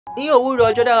Ní òwúrọ̀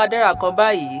ọjọ́ dáradára kan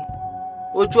báyìí,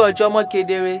 ojú ọjọ́ mọ́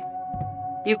kedere.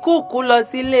 Ìkúùkù lọ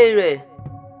sílé rẹ̀,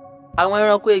 àwọn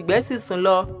ẹranko ìgbẹ́ sì sùn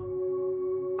lọ.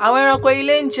 Àwọn ẹranko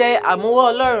ilé ń jẹ àmúwọ́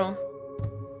Ọlọ́run,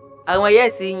 àwọn ẹyẹ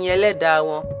sì yin Ẹlẹ́dàá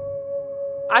wọn.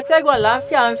 Atẹ́gùn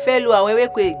àlàáfíà ń fẹ́ lu àwọn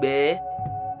ewéko ìgbẹ́,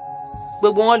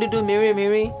 gbogbo wọn dúdú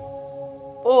mírímírí.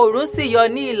 Oòrùn sì yọ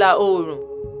ní ìlà oòrùn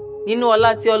nínú ọlá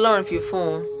tí Ọlọ́run fi fún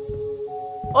un.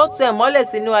 Ó tàn ìmọ́lẹ̀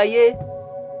sínú ayé,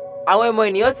 àwọn ọmọ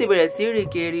ènìyàn sì bẹ̀rẹ̀ sí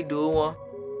rìnkèrindò wọn.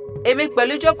 Èmi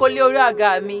pẹ̀lú jókòó lé orí àga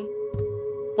mi,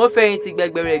 mo fẹ̀yìntì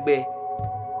gbẹ̀gbẹ̀rẹ̀gbẹ̀,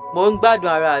 mo ń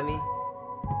gbádùn ara mi.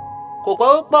 Kò pẹ́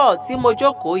púpọ̀ tí mo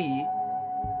jókòó yìí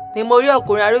ni mo rí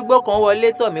ọkùnrin arúgbó kan wọlé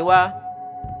tọ̀ mí wá.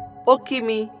 Ó kí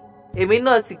mi, èmi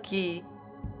náà sì kí i.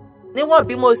 Níwọ̀n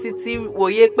bí mo sì ti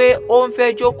wòye pé ó ń fẹ́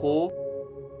jókòó,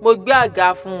 mo gbé àga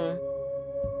fún un.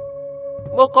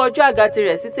 Mo kọjú àga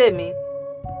tirẹ̀ sí tèmi.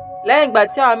 Lẹ́yìn ìgbà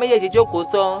tí àwọn méjèèjì jókòó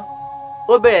tán,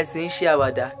 ó bẹ̀rẹ̀ sí í ṣe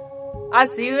àwàdà. A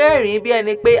sì rẹ́rìn-ín bí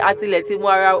ẹni pé a tilẹ̀ ti mú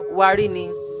ara wa rí ni.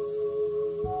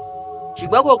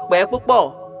 Ṣùgbọ́n kò pẹ́ púpọ̀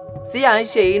tí à ń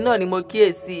ṣe èyí náà ni mo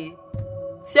kíyèsí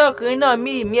tí ọkùnrin náà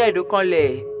mí ìmí ẹ̀dùn kanlẹ̀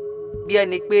bí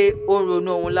ẹni pé ó ń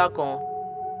ronú ohun ńlá kan.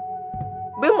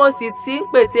 Bí mo sì ti ń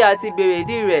pète àti béèrè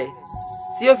ìdí rẹ̀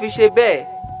tí ó fi ṣe bẹ́ẹ̀,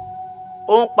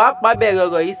 òun pàápàá bẹ̀rẹ̀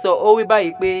ọ̀rọ̀ yìí sọ. Ó wí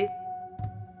báyìí pé,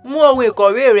 mú ohun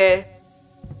ìkọ̀wé rẹ,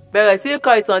 bẹ̀rẹ̀ sí í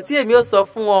kọ ìtàn tí èmi ó sọ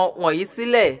fún ọ wọ̀nyí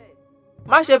sílẹ̀.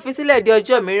 Má ṣe fi sílẹ̀ di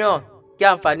ọjọ́ mìíràn kí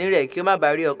àǹfààní rẹ̀ kí ó má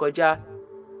bàa rí ọ kọjá.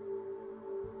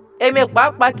 Èmi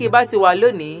pàápàá kì í bá ti wà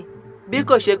lónìí bí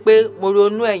kò ṣe pé mo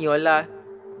ronú ẹ̀yìn ọ̀la,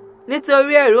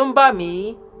 nítorí ẹ̀rù ń bà mí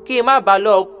kí n má bàa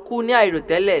lọ kú ní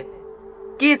àìròtẹ́lẹ̀,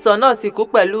 kí ìtàn náà sì kú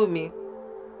pẹ̀lú mi.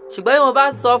 Ṣùgbọ́n bí mo bá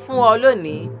sọ fún ọ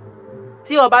lónìí,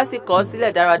 tí o bá sì kọ ọ́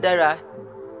sílẹ̀ dáradára,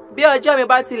 bí ọjọ́ mi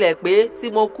bá tilẹ̀ pé tí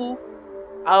mo kú,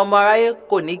 àwọn ọmọ aráyé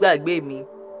kò ní gbàgbé mi.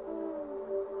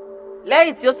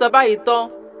 Lẹ́yìn tí ó sọ báyìí tán,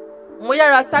 mo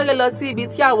yára sáré lọ sí ibi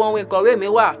tí àwọn ohun ìkọ̀wé mi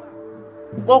wà.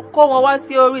 Mo kó wọn wá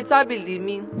sí orí tábìlì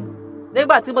mi.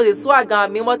 Nígbà tí mo sì sún àga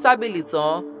mi mọ́ tábìlì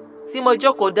tán, tí mo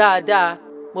jókòó dáadáa,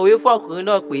 mo wí fún ọkùnrin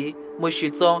náà pé mo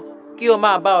ṣetán kí ó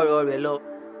máa bá ọ̀rọ̀ rẹ̀ lọ.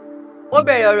 Ó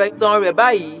bẹ̀rẹ̀ ọ̀rọ̀ ìtàn rẹ̀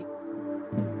báyìí.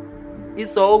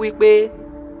 Ìsọ̀ ó wí pé,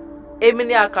 èmi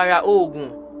ni àkàrà oògùn,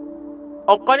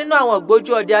 ọ̀kan nínú àwọn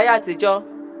ògbójú ọdẹ ayé àtijọ́.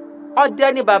 Ọdẹ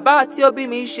ni bàbá tí ó bí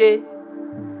mi ṣe,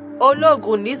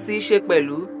 olóògùn ní sì í ṣe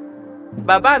pẹ̀lú.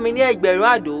 Bàbá mi ní ẹgbẹ̀rún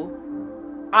àdó,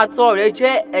 àtọ̀ rẹ̀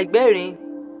jẹ́ ẹgbẹ̀rin,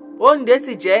 òǹdè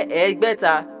sì jẹ́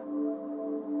ẹgbẹ̀ta.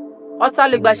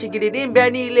 Ọ̀tàlẹ̀gbàṣìgìdì ń bẹ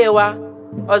ní ilé wa,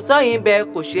 ọ̀sán yìí ń bẹ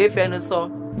kò ṣeé fẹnu sọ.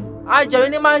 Àjọ̀nú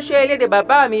ní máa ń ṣọ́ elédè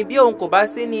bàbá mi bí òun kò bá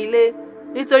sí ní ilé,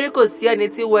 nítorí kò sí ẹni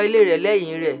tí wọ ilé rẹ̀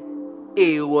lẹ́yìn rẹ̀,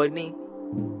 èèwọ̀ ni.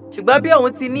 Ṣùgbọ́n bí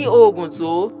òun ti ní oògùn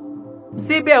tó,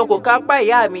 síbẹ̀ òun kò kápá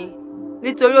ìyá mi,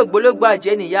 nítorí ògbólógbòó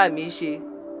àjẹ́ ni ìyá mi ṣe.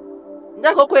 Ní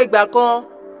àkókò ìgbà kan,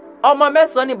 ọmọ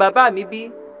 9 ni bàbá mi bí,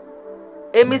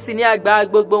 èmi sì ni àgbà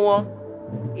gbogbo wọn.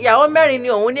 Ìyàwó 4 ni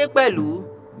òun ní pẹ̀lú,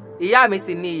 ìyá mi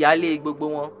sì ni ìyálé gbogbo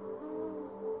wọn.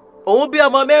 Òun bí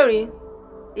ọmọ 4,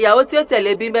 ìyàwó tí ó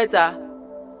tẹ̀lé bí 3,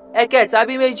 ẹ̀kẹta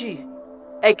bí 2,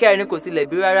 ẹ̀kẹrin kò tilẹ̀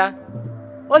bí rárá.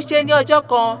 Ó ṣe ní ọjọ́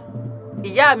kan,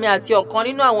 ìyá mi àti ọ̀kan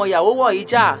nínú àwọn ìyàwó wọ̀nyí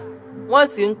jà, wọ́n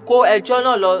sì ń kó ẹjọ́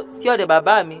náà lọ sí ọ̀dọ̀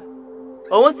bàbá mi.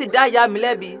 Òun sì dá ìyá mi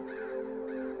lẹ́bi,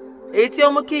 èyí tí ó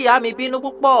mú kí ìyá mi bínú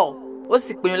púpọ̀, ó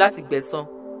sì pinnu láti gbẹ̀san.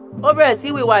 Ó bẹ̀rẹ̀ sí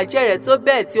hùwà ìjẹ́ rẹ̀ tó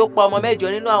bẹ́ẹ̀ tí ó pa ọmọ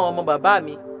 8 nínú àwọn ọmọ bàbá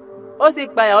mi. Ó sì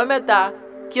pa ìyàwó 3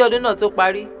 kí ọdún náà tó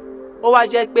parí. Ó wá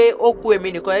jẹ́ pé ó kù èmi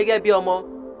nìkan gẹ́gẹ́ bí ọmọ,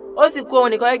 ó sì kù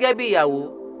òun nìkan gẹ́gẹ́ bí ìyàwó.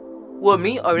 Wò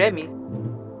mí, ọ̀rẹ́ mi,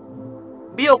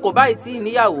 bí o kò báyìí tí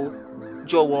níyàwó,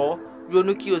 jọ̀wọ́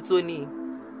ronú kí o tó ní i.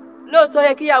 Lóòótọ́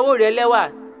yẹ kí ìyàwó rẹ lẹ́wà,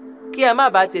 kí ẹ má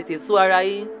bàa tètè sú ara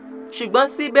yín, ṣùgbọ́n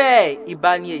síbẹ̀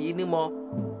ìbáni èyí nímọ̀.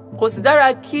 Kò sì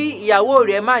dára kí ìyàwó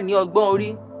rẹ má ní ọgbọ́n orí,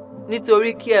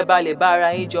 nítorí kí ẹ bá lè bá ara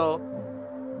yín jọ.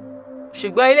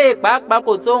 Ṣùgbọ́n ilé pàápàá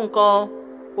kò tó nǹkan.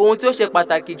 Ohun tí ó ṣe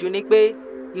pàtàkì jù ni pé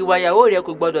ìwà ìyàwó rẹ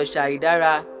kò gbọdọ̀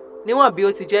ṣàìdára, níwọ̀n bí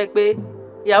ó ti jẹ́ pé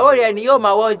ìyàwó rẹ ni yóò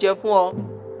máa wá oúnjẹ fún ọ,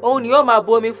 òun ni yóò máa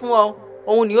bu omi fún ọ,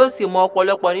 òun ni yóò sì mọ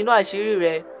ọ̀pọ̀lọpọ̀ nínú àṣírí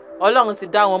rẹ. Ọlọ́run ti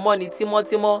dá wọn mọ́ni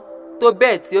tímọ́tímọ́ tó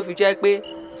bẹ́ẹ̀ tí ó fi jẹ́ pé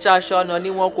ṣaṣọ ọ̀nà ni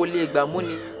wọn kò lè gbà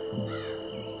múni.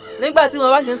 Nígbà tí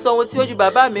wọn bá ti ń sọ ohun tí ojú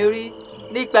bàbá mi rí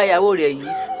nípa ìyàwó rẹ̀ yìí,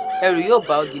 ẹ̀rù yóò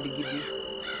bà ọ́ gidigidi.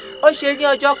 Ó ṣe ní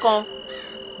ọjọ́ kan,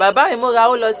 bàbá mi múra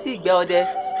ó lọ sí ìgbẹ́ ọdẹ.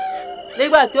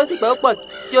 Nígbà tí ó sì pẹ́ púpọ̀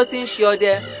tí ó ti ń ṣe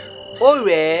ọdẹ, ó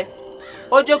rẹ̀ ẹ́.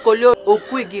 Ó jókòó lé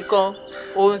òkú igi kan,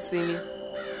 ó ń sinmi.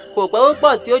 Kò pẹ́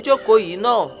púpọ̀ tí ó jókòó yìí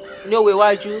náà ní ó wo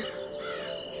iwájú,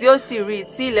 tí ó sì rí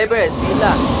tí ilẹ̀ bẹ̀rẹ̀ sí í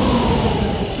là,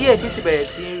 tí èéfín sì bẹ̀rẹ̀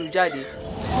sí í ru jáde.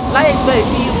 Láyé pẹ́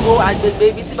ìfi wo agbègbè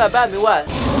ibi tí bàbá mi wà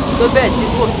tó bẹ́ẹ̀ tí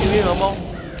kò fi ríran mọ́.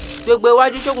 gbogbo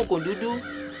iwájú ṣókùnkùn dúdú.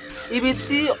 Ibi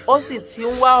tí ó sì ti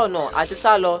ń wá ọ̀nà àti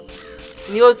sá lọ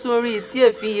ni ó tún rí tí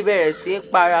èéfín yìí bẹ̀rẹ̀ sí í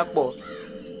parapọ̀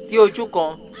sí ojú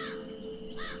kan.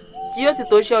 Kí ó sì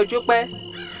tó ṣe ojú pẹ́,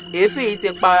 èéfín yìí ti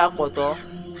parapọ̀ tán.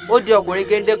 Ó di ọkùnrin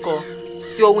géńdé kan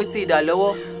tí ohun ti idà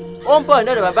lọ́wọ́. Ó ń bọ̀ ní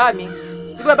ọ̀dọ̀ bàbá mi.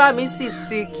 Bí bàbá mi sì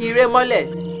ti kiri mọ́lẹ̀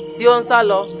tí ó ń sá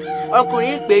lọ, ọkùnrin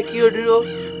yìí pé kí ó dúró.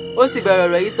 Ó sì bẹ̀rẹ̀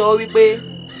ọ̀rọ̀ yìí sọ wípé,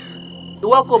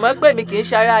 ìwọ kò mọ̀ pé mi kì í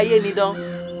ṣe ará ayé nìdán.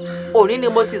 Òní ni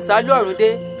mo ti sálú ọ̀run dé.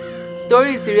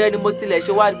 Torí tìrẹ ni mo tilẹ̀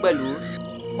ṣe wá pẹ̀lú.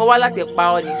 Mo wá láti pa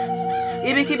ọ́ ni.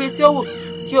 Ibikíbi tí ó wù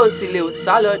tí o sì lè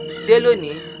sá lọ dé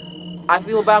lónìí,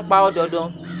 àfi mo bá pa ọ́ dandan.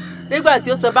 Nígbà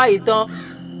tí ó sọ báyìí tán,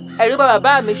 ẹ̀rù bà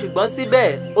bàbá mi, ṣùgbọ́n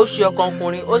síbẹ̀ ó ṣe ọkàn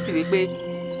ọkùnrin. Ó sì wí pé,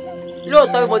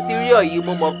 lóòótọ́ bí mo ti rí ọ yìí,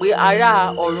 mo mọ̀ pé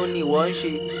ará ọ̀run ni ìwọ ń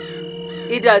ṣe.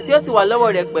 Idà tí ó sì wà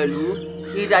lọ́wọ́ rẹ pẹ̀lú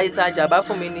idà ìtajà bá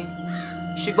fún mi ni.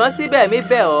 Ṣùgbọ́n síbẹ̀ mi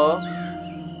bẹ̀ ọ́,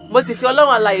 mo sì fi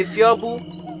Ọlọ́run alààyè fi ọ́ bú.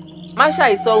 Má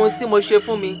ṣàìsọ ohun tí mo ṣe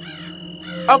fún mi.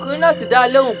 Ọkùnrin náà sì dá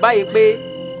lóhùn báyìí pé,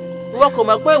 ìwọ kò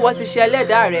mọ̀ pé ìwọ ti ṣe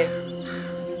ẹlẹ́dàá rẹ,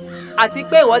 àti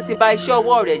pé ìwọ ti bà iṣẹ́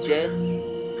ọwọ́ rẹ̀ jẹ́,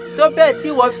 tó bẹ́ẹ̀ tí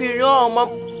ìwọ fi rán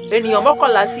ènìyàn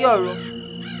 11 sí ọ̀run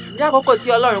ní àkókò tí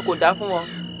Ọlọ́run kò dá fún wọn.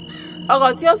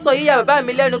 Ọ̀rọ̀ tí ó sọ yìí yà bàbá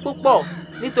mi lẹ́nu púpọ̀,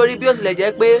 nítorí bí ó tilẹ̀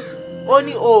jẹ́ pé ó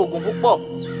ní oògùn púpọ̀,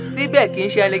 síbẹ̀ kì í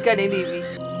ṣe ẹnikẹ́ni ní ibi.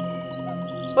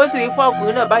 Ó sì wí fún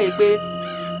ọkùnrin náà báyìí pé,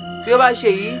 bí ó bá ṣe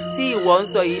èyí tí ìwọ ń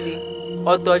sọ yìí ni,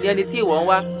 ọ̀tọ̀ ni ẹni tí ìwọ ń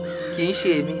wá, kì í ṣe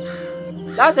èmi.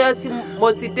 Láti ọjọ́ tí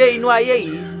mo ti dé inú ayé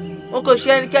yìí, n kò ṣe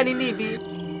ẹnikẹ́ni ní ibi.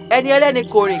 Ẹni ẹlẹ́ni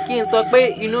kò rìn kí n sọ pé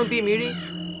inú ń bí mi rí.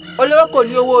 Olówó kò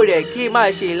ní owó rẹ̀ kí n máa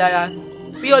ṣe ìlara.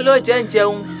 Bí olóúnjẹ ń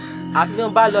jẹun, àfi bí mo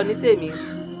bá lọ ní tèmi.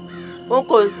 N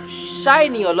kò ṣá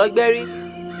ènìyàn lọ́gbẹ́ rí.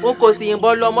 N kò sì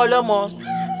yìnbọn lọ́mọ lọ́mọ.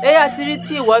 Ẹ̀yà ti rí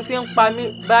tí ìwọ fi ń pa mí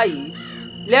báyìí,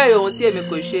 lẹ́rìí ohun tí èmi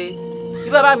kò ṣe. Bí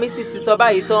bàbá mi sì ti sọ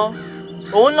báyìí tán,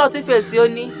 òun náà tún fèsì ó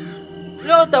ní,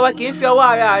 lóòótọ́ wa kì í fi ọwọ́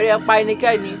ara rẹ pa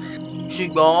ẹnikẹ́ni,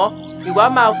 ṣùgbọ́n ìwọ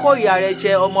máa kó ìyà rẹ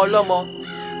jẹ ọmọ ọlọ́mọ.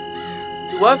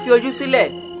 Ìwọ ń fi ojú sílẹ̀,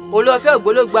 olóòfẹ́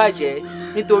ògbólógbò àjẹ́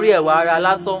nítorí ẹ̀wà ara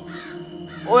lásán.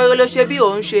 Ohun rere ló ṣe bí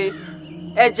òun ṣe.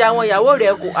 Ẹ̀jẹ̀ àwọn ìyàwó rẹ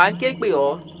kò à ń ké pè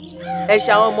ọ́.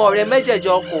 Ẹ̀ṣẹ̀ àwọn ọmọ rẹ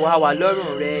 6 kò hà wà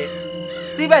lọ́rùn rẹ.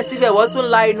 Síbẹ̀síbẹ̀ wọ́n tún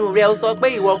la inú rẹ, ó sọ pé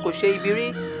ìwọ kò ṣe ibi rí,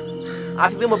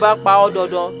 àfi bí mo bá pa ọ́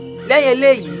dandan. Lẹ́yìn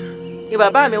eléyìí ni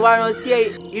bàbá mi wá rántí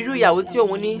irú ìyàwó tí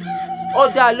òun ní. Ó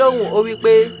dá lóhùn, ó wí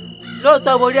pé,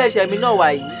 lóòótọ́ mo rí ẹ̀ṣẹ̀ mi náà wà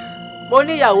yìí. Mo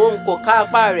ní ìyàwó n kò ká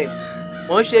apá rẹ̀,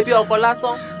 mò ń ṣe bí ọkọ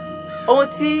lásán. Ohun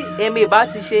tí èmi ìbá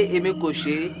ti ṣe èmi kò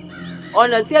ṣe é.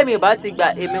 Ọ̀nà tí èmi ìbá ti gbà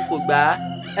èmi kò gbà á.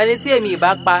 Ẹni tí èmi ìbá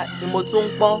pa ni mo tún ń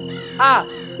pọ́n.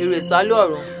 Èrè ìsálú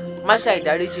ọ̀run, má ṣàì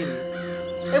dáríjì mi.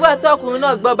 Nígbà tí ọkùnrin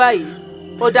náà gbọ́ báyìí,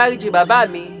 ó dáríjì bàbá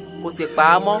mi, kò sì pa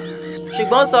á mọ́.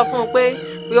 Ṣùgbọ́n ó sọ fún un pé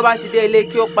bí ó bá ti dé ilé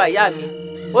kí ó pa ìyá mi.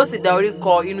 Ó sì dá orí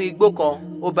kọ inú igbó kan,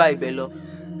 ó bá ibẹ̀ lọ.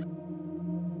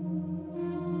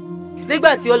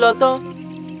 Nígbà tí ó lọ tán,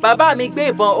 bàbá mi gbé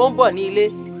ìbọn, ó ń bọ̀ ní ilé.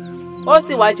 Ó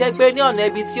sì wá jẹ́ pé ní ọ̀nà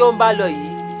ibi tí ó ń bá lọ yìí,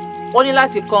 ó ní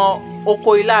láti kan oko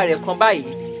ilá rẹ̀ kan báyìí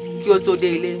kí ó tó dé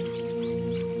ilé.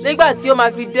 Nígbà tí ó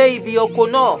máa fi dé ibi oko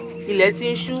náà, ilẹ̀ ti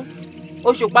ń ṣú,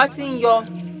 òṣùpá ti ń yọ.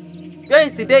 Bí ó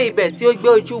sì dé ibẹ̀ tí ó gbé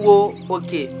ojú wo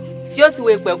òkè, tí ó sì wo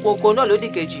ìpẹ̀kun oko náà lódì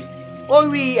kejì, ó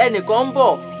rí ẹnìkan ń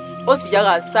bọ̀. Ó sì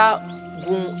yára sá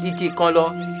gun igi kan lọ.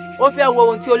 Ó fẹ́ wo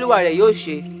ohun tí olúwa rẹ̀ yóò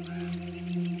ṣe.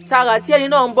 Tààrà tí ẹni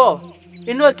náà ń bọ̀,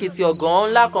 inú òkìtì ọ̀gàn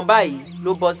ńlá kan báyìí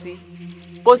ló bọ́ sí.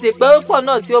 Kò sì pẹ́ púpọ̀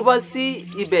náà tí ó bọ́ sí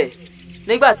ibẹ̀,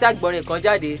 nígbà tí àgbọ̀nrín kan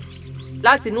jáde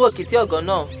láti inú òkìtì ọ̀gàn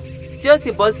náà, tí ó sì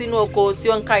bọ́ sínú oko tí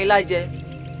ó ń ká ilá jẹ.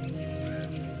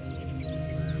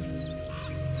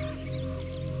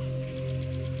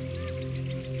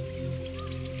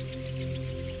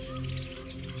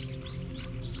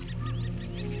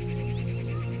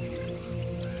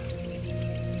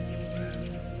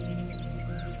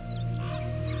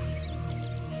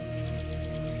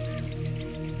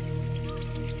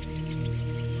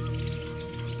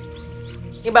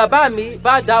 Ni bàbá mi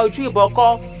bá da ojú ìbọn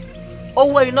kọ́, ó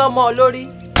wó iná mọ́ ọ lórí.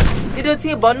 Dídún tí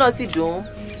ìbọn náà sì dùn,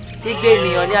 igbe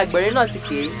ènìyàn ni àgbẹ̀rín náà sì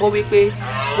ké. Ó wí pé,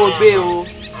 mo gbé o.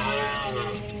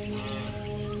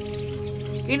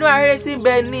 Inú ahéré tí ń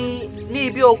bẹ ní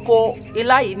ibi oko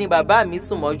ilá yìí ni bàbá mi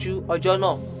sùn mọ́jú ọjọ́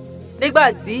náà. Nígbà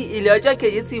tí ilẹ̀ ọjọ́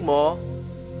kejì sì mọ́,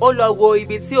 ó lọ wo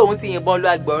ibi tí òun ti yìnbọn lu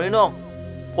àgbọ̀rín náà,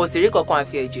 kò sì rí kankan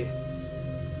àfi ẹ̀jẹ̀.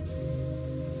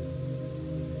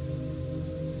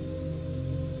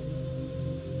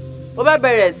 Ó bá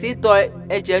bẹ̀rẹ̀ sí tọ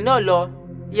ẹ̀jẹ̀ náà lọ.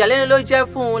 Ìyàlẹ́nu ló jẹ́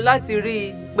fún un láti rí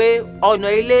i pé ọ̀nà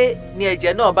ilé ni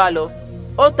ẹ̀jẹ̀ náà bá lọ.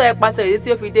 Ó tọ ipasẹ̀ èyí tí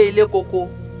ó fi dé ilé koko.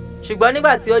 Ṣùgbọ́n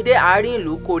nígbà tí ó dé àárín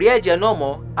ìlú kò rí ẹ̀jẹ̀ náà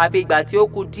mọ́, àfi ìgbà tí ó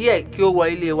kù díẹ̀ kí ó wọ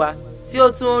ilé wa, tí ó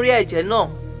tún rí ẹ̀jẹ̀ náà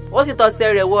ó sì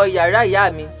tọsẹ̀ rẹ̀ wọ yàrá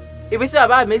ìyá mi, ibi tí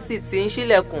bàbá mi sì ti ń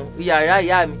ṣílẹ̀kùn yàrá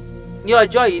ìyá mi. Ní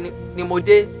ọjọ́ yìí ni mo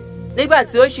dé. Nígbà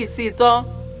tí ó ṣí sí i tán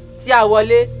tí a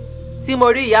wọlé, tí mo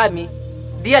rí ìyá mi,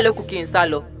 díẹ̀ ló kù kí n sá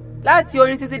lọ. Láti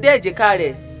orí títí dé èjìká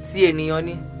rẹ̀ ti ènìyàn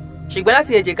ni, ṣùgbọ́n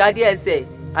láti èjìká dé ẹsẹ̀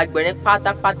àgbẹ̀rín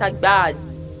pátápátá gbáà ni.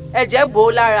 Ẹ̀jẹ̀ bò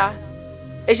ó lára,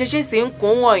 eṣinṣin sì ń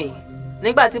kùn wọ̀nyí.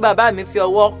 Nígbà tí bàbá mi fi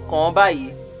ọwọ́ kàn án báyìí,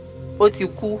 ó ti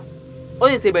kú, ó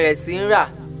sì ti bẹ̀rẹ̀ sí ń rà.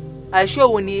 Àìṣe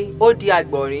òun ni ó di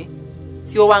àgbọ̀nrín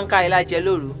tí ó wá ń ká ilá jẹ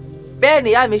lóru. Bẹ́ẹ̀ ni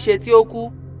ìyá mi ṣe tí ó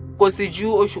kú, kò sì ju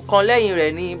oṣù kan lẹ́yìn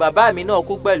rẹ̀ ni bàbá mi náà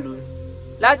kú pẹ̀lú.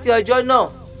 Láti ọjọ́ náà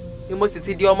ni mo sì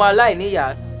ti di ọmọ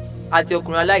aláìníyàá àti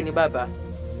ọkùnrin aláìní bàbá.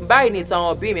 Báyìí ni ìtàn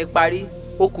àwọn òbí mi parí,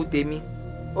 ó kù tèmi,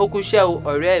 ó kù iṣẹ́ o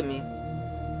ọ̀rẹ́ mi.